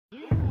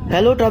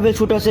Hello travel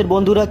শুটার্সের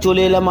বন্ধুরা,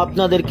 চলে এলাম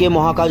আপনাদেরকে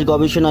মহাকাশ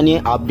গবেষণা নিয়ে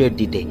আপডেট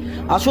দিতে।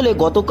 আসলে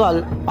গতকাল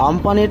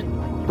আমপানের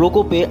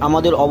প্রকোপে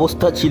আমাদের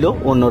অবস্থা ছিল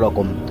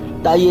অন্যরকম,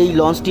 তাই এই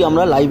লঞ্চটি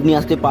আমরা লাইভ নিয়ে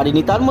আসতে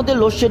পারিনি। তার মধ্যে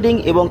লোডশেডিং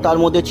এবং তার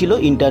মধ্যে ছিল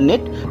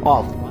ইন্টারনেট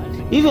অফ,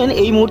 ইভেন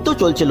এই মুহূর্তেও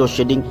চলছে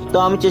লোডশেডিং। তো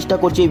আমি চেষ্টা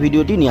করছি এই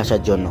ভিডিওটি নিয়ে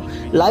আসার জন্য।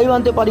 লাইভ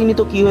আনতে পারিনি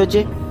তো কি হয়েছে,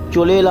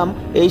 চলে এলাম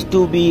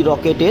H-2B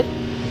রকেটের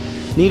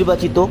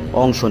নির্বাচিত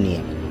অংশ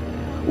নিয়ে।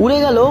 উড়ে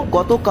গেল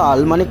গতকাল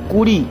মানে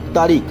 20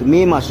 তারিখ মে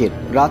মাসের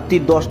রাত্রি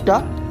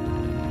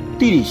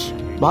 10:30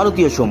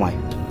 ভারতীয় সময়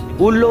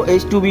উড়ল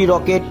H-2B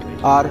রকেট,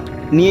 আর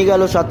নিয়ে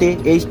গেল সাথে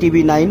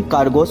HTV-9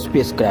 কার্গো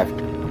স্পেসক্রাফট,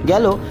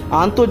 গেল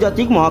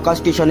আন্তর্জাতিক মহাকাশ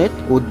স্টেশনের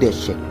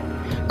উদ্দেশ্যে।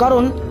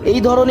 কারণ এই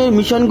ধরনের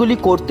মিশনগুলি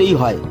করতেই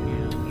হয়,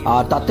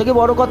 আর তার থেকে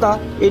বড় কথা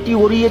এটি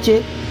উড়িয়েছে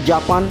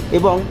জাপান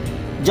এবং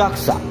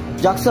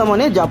জাক্সা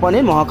মানে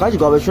জাপানের মহাকাশ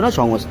গবেষণা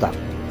সংস্থা,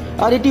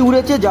 আর এটি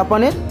উড়েছে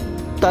জাপানের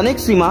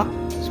তানেকশিমা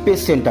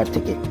স্পেস সেন্টার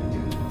থেকে।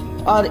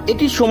 আর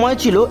এটির সময়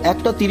ছিল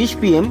 1:30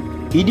 PM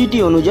ইডিটি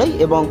অনুযায়ী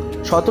এবং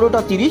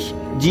 17:30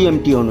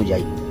 GMT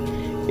অনুযায়ী।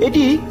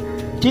 এটি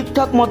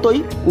ঠিকঠাক মতোই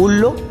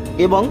উড়ল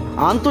এবং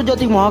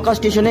আন্তর্জাতিক মহাকাশ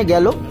স্টেশনে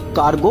গেল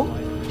কার্গো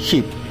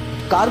শিপ।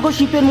 কার্গো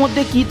শিপের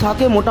মধ্যে কি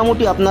থাকে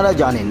মোটামুটি আপনারা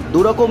জানেন,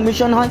 দুরকম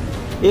মিশন হয়,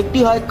 একটি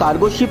হয়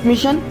কার্গো শিপ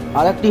মিশন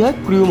আর একটি হয়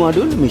crew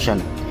module mission.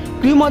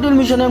 Crew module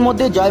মিশনের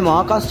মধ্যে যায়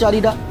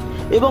মহাকাশচারীরা,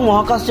 এবং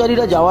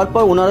মহাকাশচারীরা যাওয়ার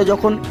পর ওনারা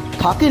যখন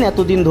থাকেন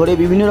এতদিন ধরে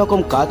বিভিন্ন রকম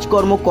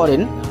কাজকর্ম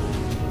করেন,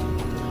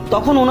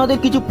 তখন ওনাদের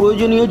কিছু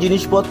প্রয়োজনীয়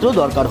জিনিসপত্র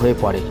দরকার হয়ে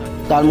পড়ে।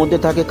 তার মধ্যে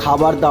থাকে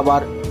খাবার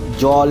দাবার,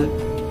 জল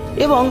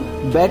এবং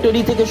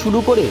ব্যাটারি থেকে শুরু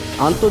করে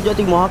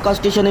আন্তর্জাতিক মহাকাশ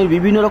স্টেশনের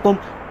বিভিন্ন রকম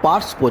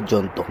পার্টস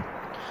পর্যন্ত।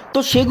 তো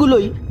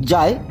সেগুলোই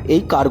যায়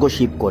এই কার্গো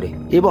শিপ করে,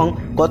 এবং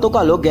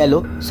গতকালও গেল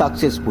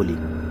সাকসেসফুলি।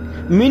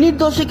 মিনিট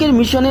 10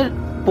 মিশনের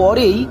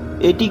পরেই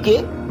এটিকে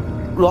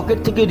রকেট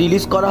থেকে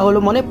রিলিজ করা হলো,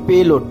 মানে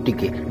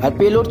পেলোডটিকে। আর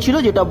পেলোড ছিল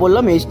যেটা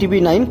বললাম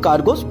HTV-9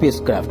 কার্গো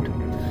স্পেসক্রাফট।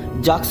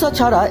 জাক্সা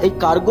ছাড়া এই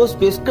কার্গো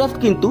স্পেসক্রাফট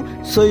কিন্তু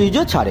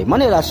সোয়ুজও ছাড়ে,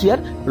 মানে রাশিয়ার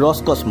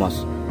রসকসমস।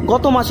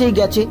 গত মাসেই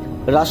গেছে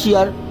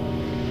রাশিয়ার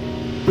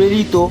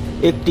প্রেরিত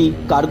একটি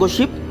কার্গো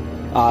শিপ,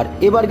 আর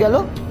এবার গেল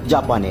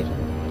জাপানের।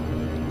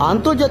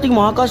 আন্তর্জাতিক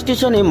মহাকাশ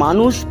স্টেশনে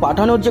মানুষ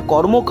পাঠানোর যে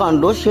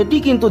কর্মকাণ্ড সেটি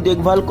কিন্তু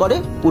দেখভাল করে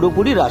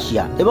পুরোপুরি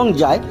রাশিয়া, এবং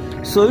যায়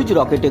সোয়ুজ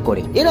রকেটে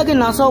করে। এর আগে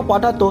নাসাও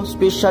পাঠাতো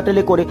স্পেস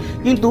শাটেলে করে,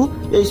 কিন্তু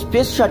এই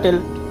স্পেস শাটেল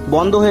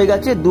বন্ধ হয়ে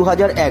গেছে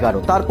 2011,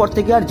 তারপর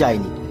থেকে আর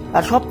যায়নি।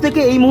 আর সব থেকে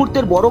এই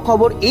মুহূর্তের বড়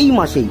খবর, এই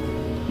মাসেই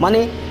মানে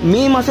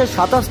মে মাসের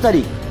 27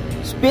 তারিখ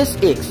স্পেস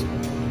এক্স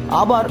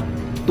আবার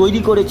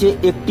তৈরি করেছে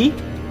একটি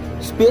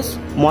স্পেস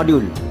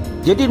মডিউল,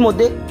 যেটির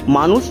মধ্যে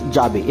মানুষ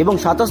যাবে, এবং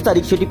 27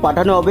 তারিখ সেটি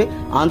পাঠানো হবে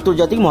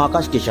আন্তর্জাতিক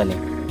মহাকাশ স্টেশনে।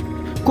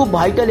 খুব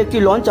ভাইটাল একটি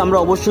লঞ্চ, আমরা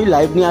অবশ্যই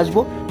লাইভ নিয়ে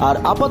আসবো। আর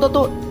আপাতত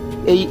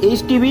এই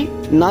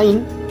HTV-9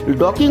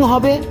 ডকিং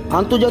হবে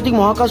আন্তর্জাতিক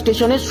মহাকাশ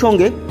স্টেশনের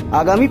সঙ্গে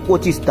আগামী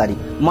 25 তারিখ,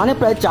 মানে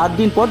প্রায় 4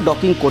 দিন পর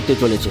ডকিং করতে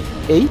চলেছে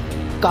এই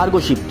কার্গো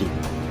শিপটি।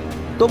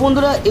 তো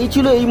বন্ধুরা, এই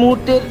ছিল এই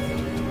মুহূর্তের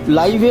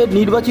লাইভের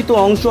নির্বাচিত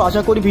অংশ।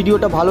 আশা করি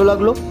ভিডিওটা ভালো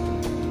লাগলো।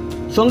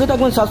 সঙ্গে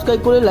থাকবেন,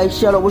 সাবস্ক্রাইব করে লাইক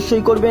শেয়ার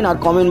অবশ্যই করবেন, আর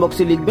কমেন্ট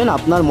বক্সে লিখবেন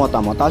আপনার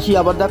মতামত। আসি,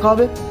 আবার দেখা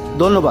হবে।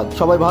 ধন্যবাদ,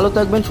 সবাই ভালো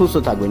থাকবেন, সুস্থ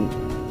থাকবেন,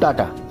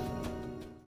 টাটা।